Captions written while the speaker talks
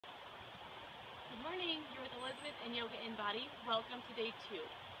morning, you're with Elizabeth and Yoga in Body. Welcome to day 2.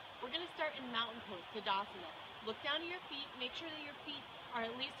 We're going to start in mountain pose, Tadasana. Look down at your feet, make sure that your feet are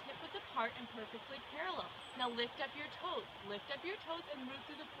at least hip width apart and perfectly parallel. Now lift up your toes and move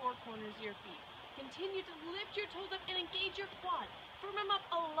through the four corners of your feet. Continue to lift your toes up and engage your quad. Firm them up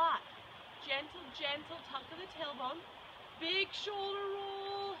a lot. Gentle, gentle tuck of the tailbone. Big shoulder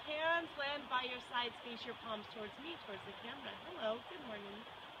roll, hands land by your sides, face your palms towards me, towards the camera. Hello, good morning.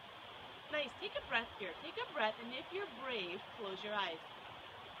 Nice, take a breath here. Take a breath, and if you're brave, close your eyes.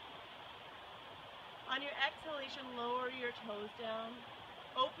 On your exhalation, lower your toes down.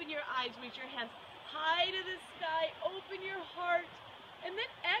 Open your eyes, reach your hands high to the sky. Open your heart. And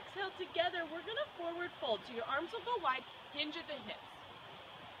then exhale together. We're going to forward fold. So your arms will go wide, hinge at the hips.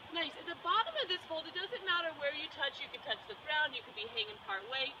 Nice. At the bottom of this fold, it doesn't matter where you touch. You can touch the ground. You could be hanging part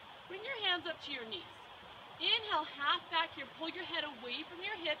way. Bring your hands up to your knees. Inhale, half back here. Pull your head away from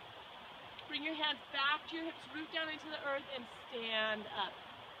your hips. Bring your hands back to your hips, root down into the earth, and stand up.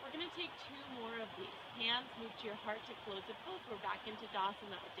 We're going to take 2 more of these. Hands move to your heart to close the pose. We're back into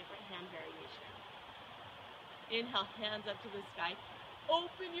Tadasana, a different hand variation. Inhale, hands up to the sky.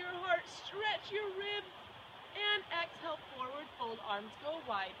 Open your heart, stretch your ribs, and exhale, forward fold, arms go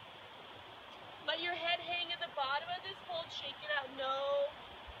wide. Let your head hang at the bottom of this fold. Shake it out. No.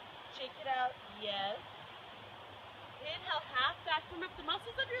 Shake it out. Yes. Inhale, half back, firm up the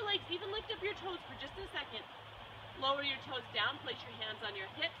muscles of your legs, even lift up your toes for just a second. Lower your toes down, place your hands on your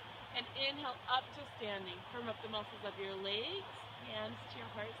hips, and inhale up to standing. Firm up the muscles of your legs, hands to your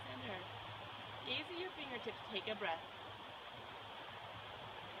heart center. Gaze at your fingertips, take a breath.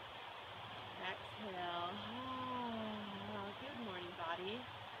 Exhale. Oh, good morning, body.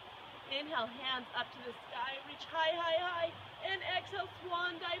 Inhale, hands up to the sky, reach high, high, high, and exhale,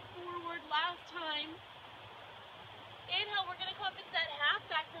 swan dive forward, last time. Inhale, we're going to come up into that half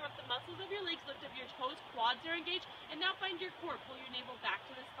back, firm up the muscles of your legs, lift up your toes, quads are engaged, and now find your core. Pull your navel back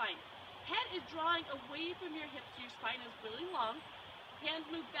to the spine. Head is drawing away from your hips, so your spine is really long. Hands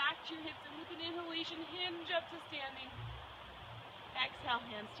move back to your hips, and with an inhalation, hinge up to standing. Exhale,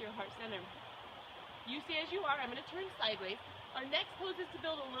 hands to your heart center. You stay as you are. I'm going to turn sideways. Our next pose is to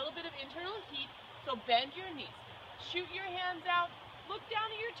build a little bit of internal heat, so bend your knees. Shoot your hands out. Look down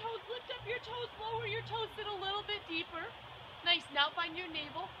at your toes, lift up your toes, lower your toes, sit a little bit deeper. Nice, now find your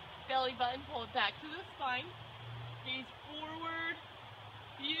navel, belly button, pull it back to the spine. Gaze forward,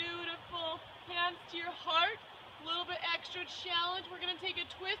 beautiful. Hands to your heart, a little bit extra challenge. We're gonna take a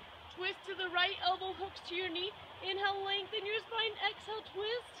twist, twist to the right, elbow hooks to your knee. Inhale, lengthen your spine, exhale,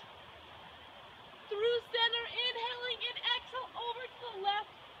 twist. Through center, inhaling and exhale, over to the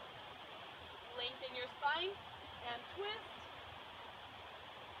left. Lengthen your spine and twist.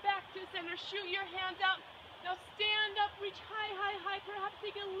 Back to center, shoot your hands out. Now stand up, reach high, high, high. Perhaps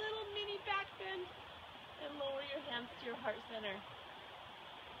take a little mini back bend and lower your hands to your heart center.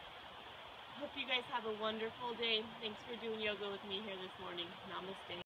 Hope you guys have a wonderful day. Thanks for doing yoga with me here this morning. Namaste.